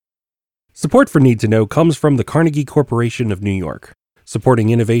Support for Need to Know comes from the Carnegie Corporation of New York,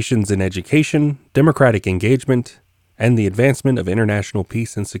 supporting innovations in education, democratic engagement, and the advancement of international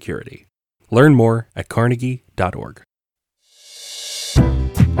peace and security. Learn more at carnegie.org.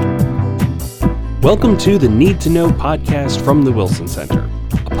 Welcome to the Need to Know podcast from the Wilson Center,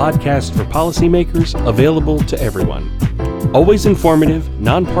 a podcast for policymakers available to everyone. Always informative,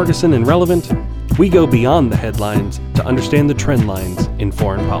 nonpartisan, and relevant, we go beyond the headlines to understand the trend lines in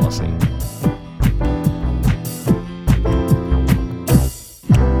foreign policy.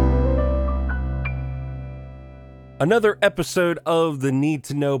 Another episode of the Need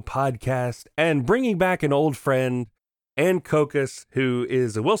to Know podcast, and bringing back an old friend, Ann Kokas, who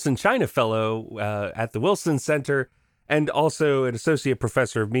is a Wilson China Fellow at the Wilson Center and also an Associate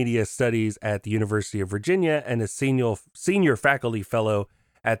Professor of Media Studies at the University of Virginia and a senior faculty fellow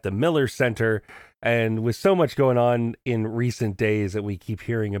at the Miller Center. And with so much going on in recent days that we keep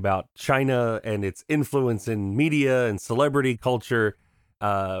hearing about China and its influence in media and celebrity culture,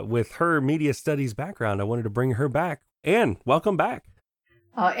 with her media studies background, I wanted to bring her back. Ann, welcome back.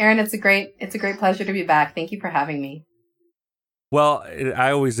 Oh, Aaron, it's a great pleasure to be back. Thank you for having me. Well, I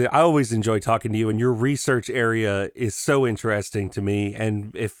always enjoy talking to you, and your research area is so interesting to me.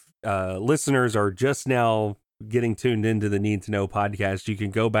 And if listeners are just now getting tuned into the Need to Know podcast, you can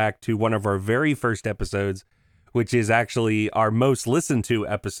go back to one of our very first episodes, which is actually our most listened to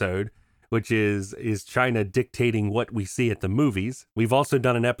episode, which is China dictating what we see at the movies. We've also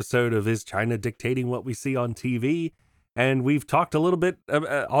done an episode of Is China Dictating What We See on TV? And we've talked a little bit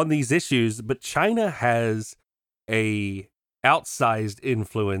on these issues, but China has a outsized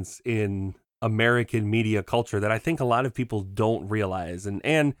influence in American media culture that I think a lot of people don't realize.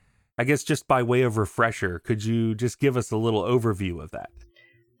 And I guess just by way of refresher, could you just give us a little overview of that?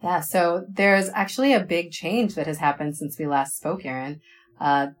 Yeah, so there's actually a big change that has happened since we last spoke, Aaron.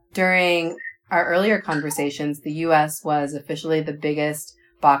 During our earlier conversations, the U.S. was officially the biggest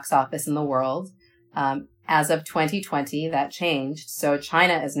box office in the world. As of 2020, that changed. So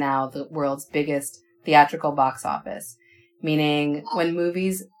China is now the world's biggest theatrical box office, meaning when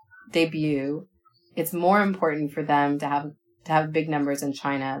movies debut, it's more important for them to have big numbers in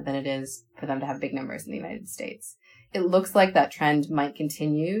China than it is for them to have big numbers in the United States. It looks like that trend might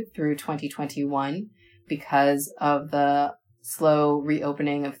continue through 2021 because of the slow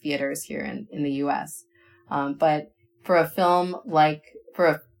reopening of theaters here in the U.S. But for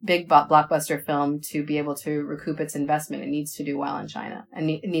a big blockbuster film to be able to recoup its investment, it needs to do well in China, and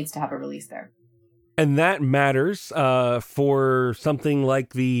it needs to have a release there. And that matters for something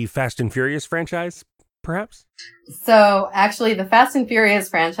like the Fast and Furious franchise, perhaps? So actually, the Fast and Furious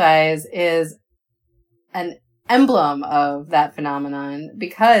franchise is an emblem of that phenomenon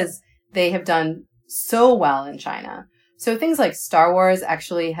because they have done so well in China. So things like Star Wars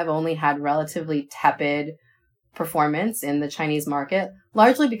actually have only had relatively tepid performance in the Chinese market,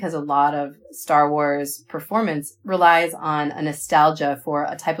 largely because a lot of Star Wars performance relies on a nostalgia for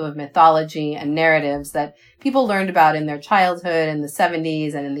a type of mythology and narratives that people learned about in their childhood in the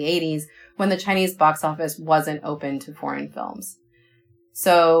 70s and in the 80s when the Chinese box office wasn't open to foreign films.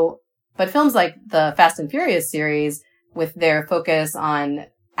 So, but films like the Fast and Furious series, with their focus on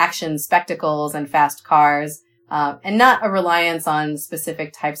action spectacles and fast cars, and not a reliance on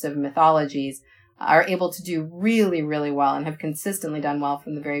specific types of mythologies, are able to do really, really well and have consistently done well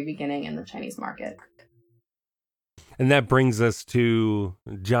from the very beginning in the Chinese market. And that brings us to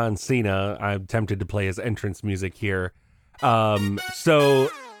John Cena. I'm tempted to play his entrance music here. So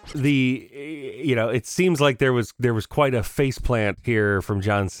it seems like there was quite a faceplant here from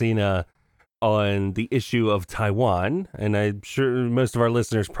John Cena on the issue of Taiwan. And I'm sure most of our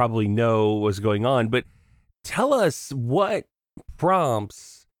listeners probably know what's going on, but tell us what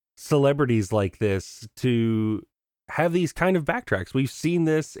prompts celebrities like this to have these kind of backtracks. We've seen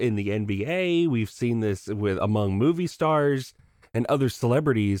this in the NBA. We've seen this among movie stars and other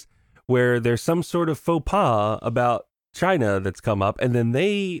celebrities where there's some sort of faux pas about China that's come up, and then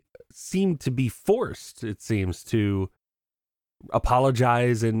they seem to be forced, it seems, to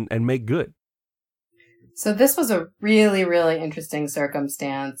apologize and make good. So this was a really, really interesting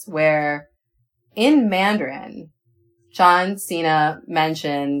circumstance where in Mandarin, John Cena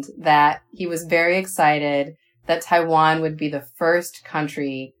mentioned that he was very excited that Taiwan would be the first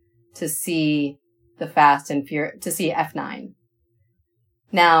country to see to see F9.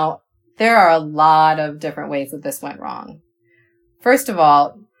 Now, there are a lot of different ways that this went wrong. First of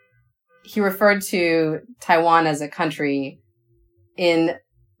all, he referred to Taiwan as a country in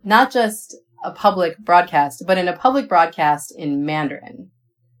not just a public broadcast, but in a public broadcast in Mandarin.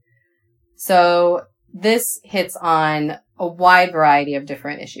 So this hits on a wide variety of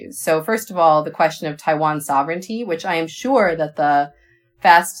different issues. So first of all, the question of Taiwan sovereignty, which I am sure that the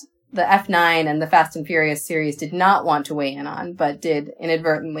F9 and the Fast and Furious series did not want to weigh in on, but did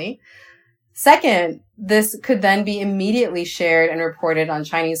inadvertently. Second, this could then be immediately shared and reported on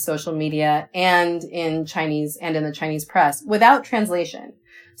Chinese social media and in the Chinese press without translation.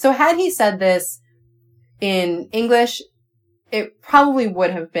 So had he said this in English, it probably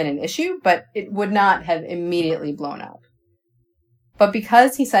would have been an issue, but it would not have immediately blown up. But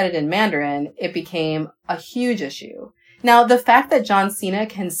because he said it in Mandarin, it became a huge issue. Now, the fact that John Cena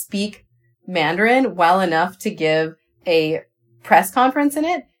can speak Mandarin well enough to give a press conference in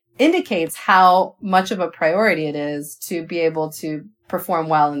it indicates how much of a priority it is to be able to perform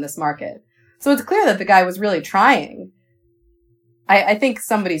well in this market. So it's clear that the guy was really trying. I think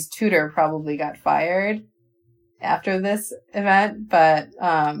somebody's tutor probably got fired after this event, but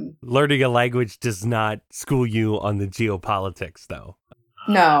learning a language does not school you on the geopolitics, though.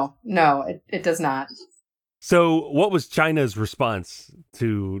 No, it does not. So what was China's response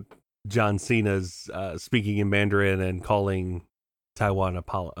to John Cena's speaking in Mandarin and calling Taiwan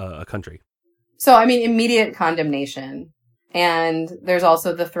a country? So, I mean, immediate condemnation. And there's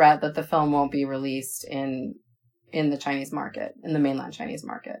also the threat that the film won't be released in the Chinese market, in the mainland Chinese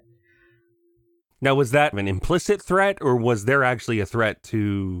market. Now, was that an implicit threat, or was there actually a threat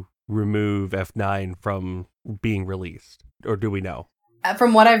to remove F9 from being released? Or do we know?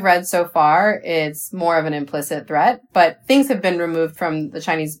 From what I've read so far, it's more of an implicit threat, but things have been removed from the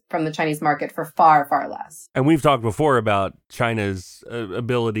Chinese market for far, far less. And we've talked before about China's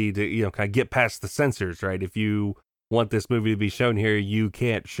ability to, kind of get past the censors, right? If you want this movie to be shown here, you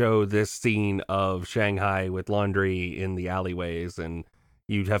can't show this scene of Shanghai with laundry in the alleyways, and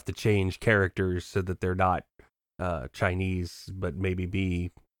you'd have to change characters so that they're not Chinese, but maybe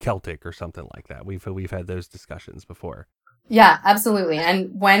be Celtic or something like that. We've had those discussions before. Yeah, absolutely.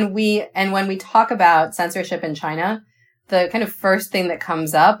 And when we talk about censorship in China, the kind of first thing that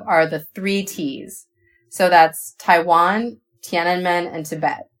comes up are the 3 T's. So that's Taiwan, Tiananmen, and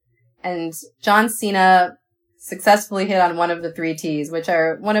Tibet. And John Cena successfully hit on one of the 3 T's, which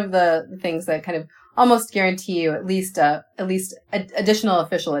are one of the things that kind of almost guarantee you at least additional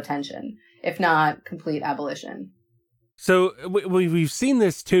official attention, if not complete abolition. So we've seen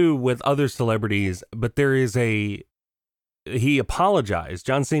this too with other celebrities, but there is he apologized.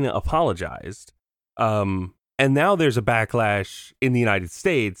 John Cena apologized. And now there's a backlash in the United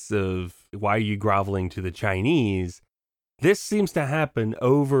States of, why are you groveling to the Chinese? This seems to happen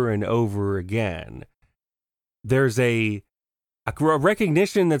over and over again. There's a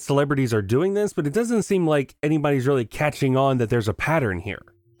recognition that celebrities are doing this, but it doesn't seem like anybody's really catching on that there's a pattern here.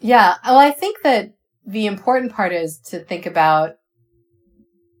 Yeah. Well, I think that the important part is to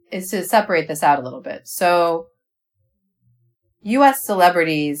separate this out a little bit. So U.S.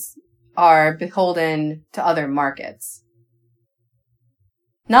 celebrities are beholden to other markets,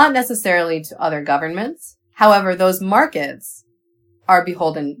 not necessarily to other governments. However, those markets are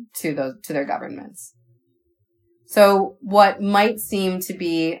beholden to their governments. So what might seem to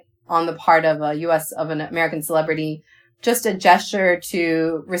be on the part of an American celebrity, just a gesture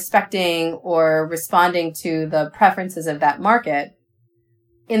to respecting or responding to the preferences of that market,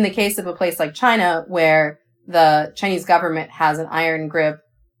 in the case of a place like China, where the Chinese government has an iron grip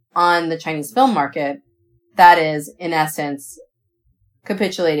on the Chinese film market, that is, in essence,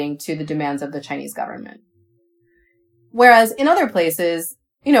 capitulating to the demands of the Chinese government. Whereas in other places,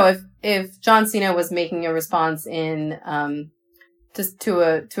 if John Cena was making a response to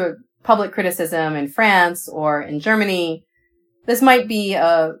a public criticism in France or in Germany, this might be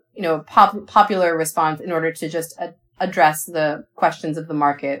a popular response in order to just address the questions of the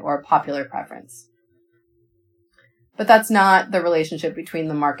market or popular preference. But that's not the relationship between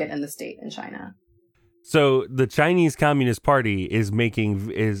the market and the state in China. So the Chinese Communist Party is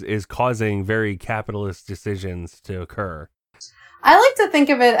causing very capitalist decisions to occur. I like to think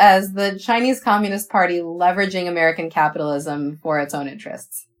of it as the Chinese Communist Party leveraging American capitalism for its own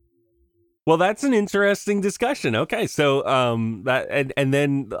interests. Well, that's an interesting discussion. Okay, so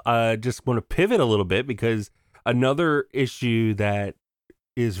then just want to pivot a little bit, because another issue that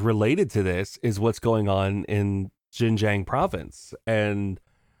is related to this is what's going on in Xinjiang province. And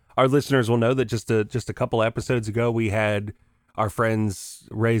our listeners will know that just a couple episodes ago, we had our friends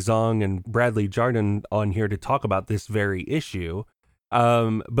Ray Zong and Bradley Jardin on here to talk about this very issue.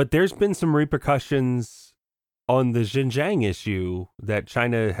 But there's been some repercussions on the Xinjiang issue that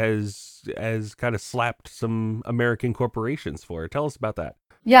China has kind of slapped some American corporations for. Tell us about that.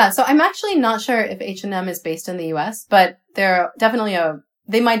 Yeah, so I'm actually not sure if H&M is based in the US, but they're definitely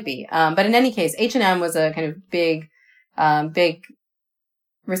they might be. But in any case, H&M was a kind of big big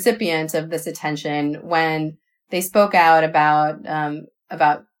recipient of this attention when they spoke out about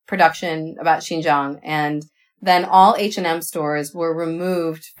production, about Xinjiang, and then all H&M stores were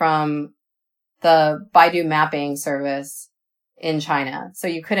removed from the Baidu mapping service in China. So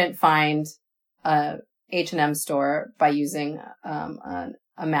you couldn't find a H&M store by using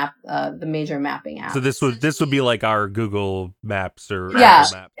a map, the major mapping app. So this would be like our Google Maps or yeah,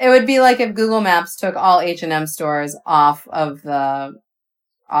 Apple Maps. It would be like if Google Maps took all H&M stores off of the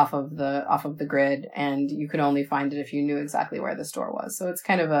grid, and you could only find it if you knew exactly where the store was. So it's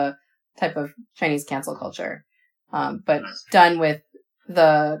kind of a type of Chinese cancel culture, but done with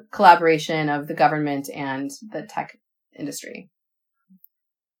the collaboration of the government and the tech industry.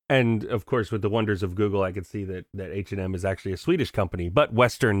 And of course, with the wonders of Google, I could see that H&M is actually a Swedish company, but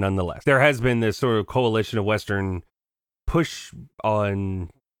Western nonetheless. There has been this sort of coalition of Western push on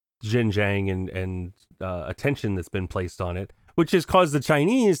Xinjiang and attention that's been placed on it, which has caused the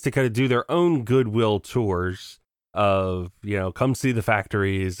Chinese to kind of do their own goodwill tours of, come see the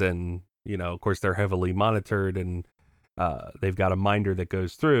factories. And, of course, they're heavily monitored, and they've got a minder that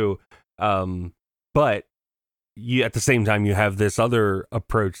goes through. But at the same time, you have this other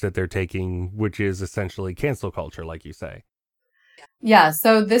approach that they're taking, which is essentially cancel culture, like you say. Yeah,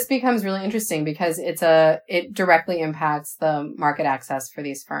 so this becomes really interesting because it directly impacts the market access for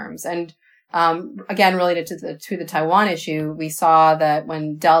these firms. And again, related to the Taiwan issue, we saw that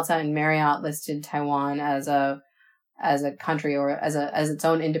when Delta and Marriott listed Taiwan as a country or as its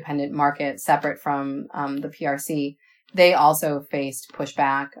own independent market separate from the PRC, they also faced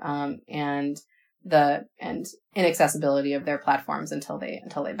pushback and inaccessibility of their platforms until they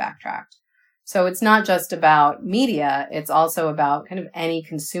backtracked. So it's not just about media; it's also about kind of any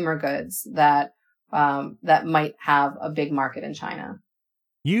consumer goods that might have a big market in China.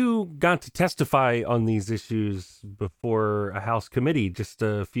 You got to testify on these issues before a House committee just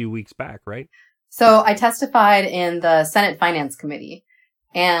a few weeks back, right? So I testified in the Senate Finance Committee,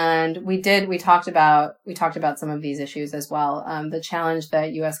 and we talked about some of these issues as well. The challenge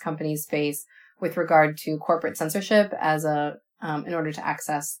that U.S. companies face with regard to corporate censorship in order to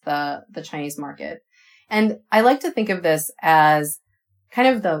access the Chinese market. And I like to think of this as kind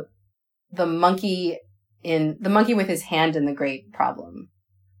of the monkey with his hand in the grate problem,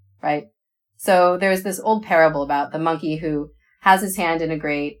 right? So there's this old parable about the monkey who has his hand in a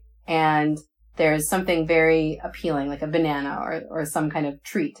grate, and there's something very appealing, like a banana or some kind of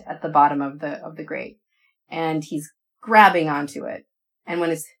treat at the bottom of the grate, and he's grabbing onto it. And when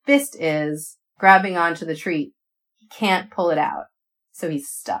his fist is grabbing onto the treat, he can't pull it out, so he's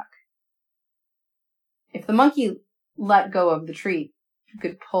stuck. If the monkey let go of the treat, he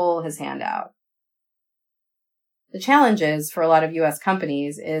could pull his hand out. The challenge is for a lot of U.S.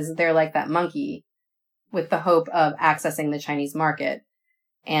 companies is they're like that monkey with the hope of accessing the Chinese market,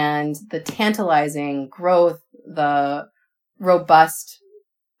 and the tantalizing growth, the robust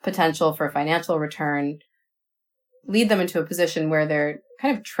potential for financial return lead them into a position where they're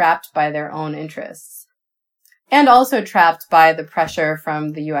kind of trapped by their own interests, and also trapped by the pressure from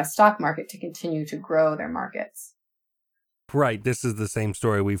the U.S. stock market to continue to grow their markets. Right. This is the same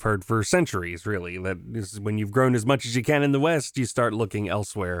story we've heard for centuries, really. That is when you've grown as much as you can in the West, you start looking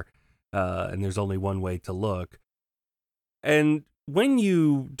elsewhere, and there's only one way to look. And when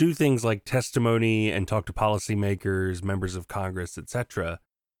you do things like testimony and talk to policymakers, members of Congress, etc.,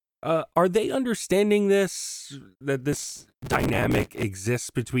 are they understanding that this dynamic exists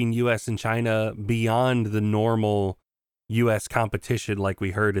between U.S. and China beyond the normal U.S. competition like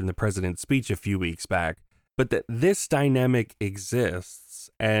we heard in the president's speech a few weeks back, but that this dynamic exists?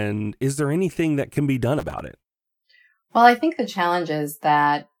 And is there anything that can be done about it? Well, I think the challenge is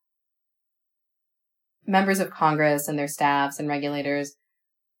that members of Congress and their staffs and regulators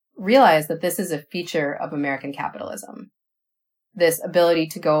realize that this is a feature of American capitalism, this ability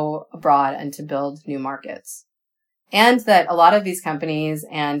to go abroad and to build new markets, and that a lot of these companies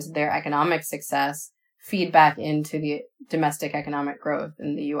and their economic success feed back into the domestic economic growth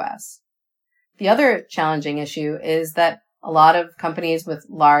in the U.S. The other challenging issue is that a lot of companies with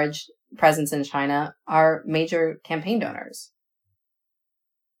large presence in China are major campaign donors.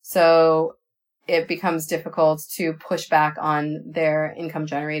 So it becomes difficult to push back on their income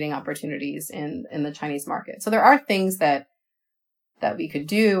generating opportunities in the Chinese market. So there are things that we could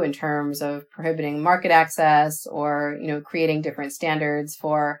do in terms of prohibiting market access or, creating different standards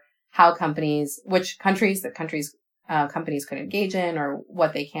for how companies could engage in or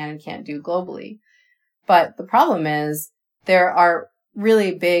what they can and can't do globally. But the problem is there are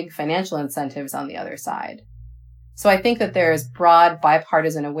really big financial incentives on the other side. So I think that there is broad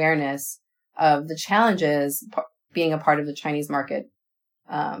bipartisan awareness of the challenges being a part of the Chinese market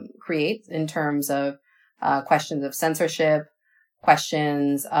creates in terms of questions of censorship,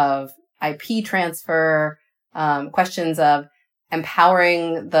 questions of IP transfer, questions of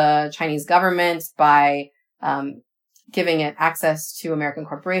empowering the Chinese government by giving it access to American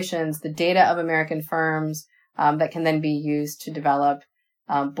corporations, the data of American firms that can then be used to develop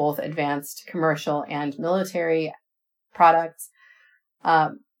both advanced commercial and military products.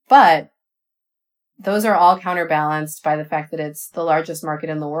 But those are all counterbalanced by the fact that it's the largest market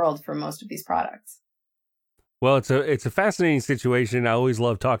in the world for most of these products. Well, it's a fascinating situation. I always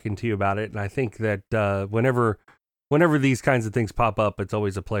love talking to you about it, and I think that whenever these kinds of things pop up, it's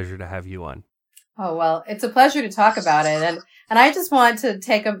always a pleasure to have you on. Oh, well, it's a pleasure to talk about it. And I just want to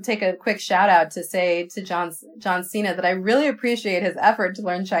take a quick shout out to say to John Cena that I really appreciate his effort to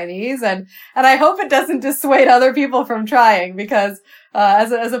learn Chinese, and I hope it doesn't dissuade other people from trying, because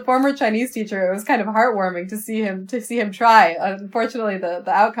as a former Chinese teacher, it was kind of heartwarming to see him try. Unfortunately, the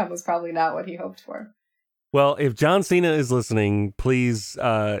outcome was probably not what he hoped for. Well, if John Cena is listening, please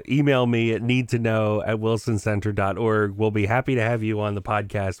email me at needtoknow@wilsoncenter.org. We'll be happy to have you on the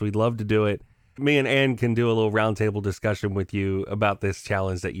podcast. We'd love to do it. Me and Ann can do a little roundtable discussion with you about this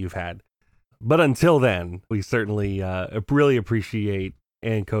challenge that you've had. But until then, we certainly really appreciate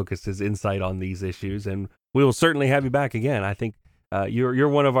Ann Kokas's insight on these issues, and we will certainly have you back again. I think you're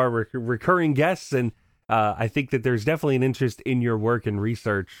one of our recurring guests, and I think that there's definitely an interest in your work and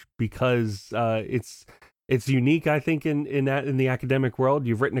research because it's unique, I think, in the academic world.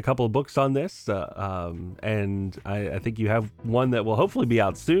 You've written a couple of books on this, and I think you have one that will hopefully be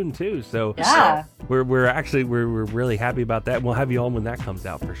out soon too. So yeah, we're really happy about that. We'll have you on when that comes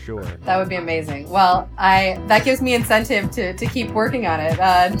out for sure. That would be amazing. Well, that gives me incentive to keep working on it,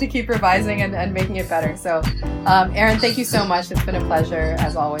 to keep revising and making it better. So, Aaron, thank you so much. It's been a pleasure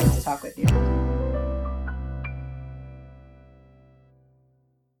as always to talk with you.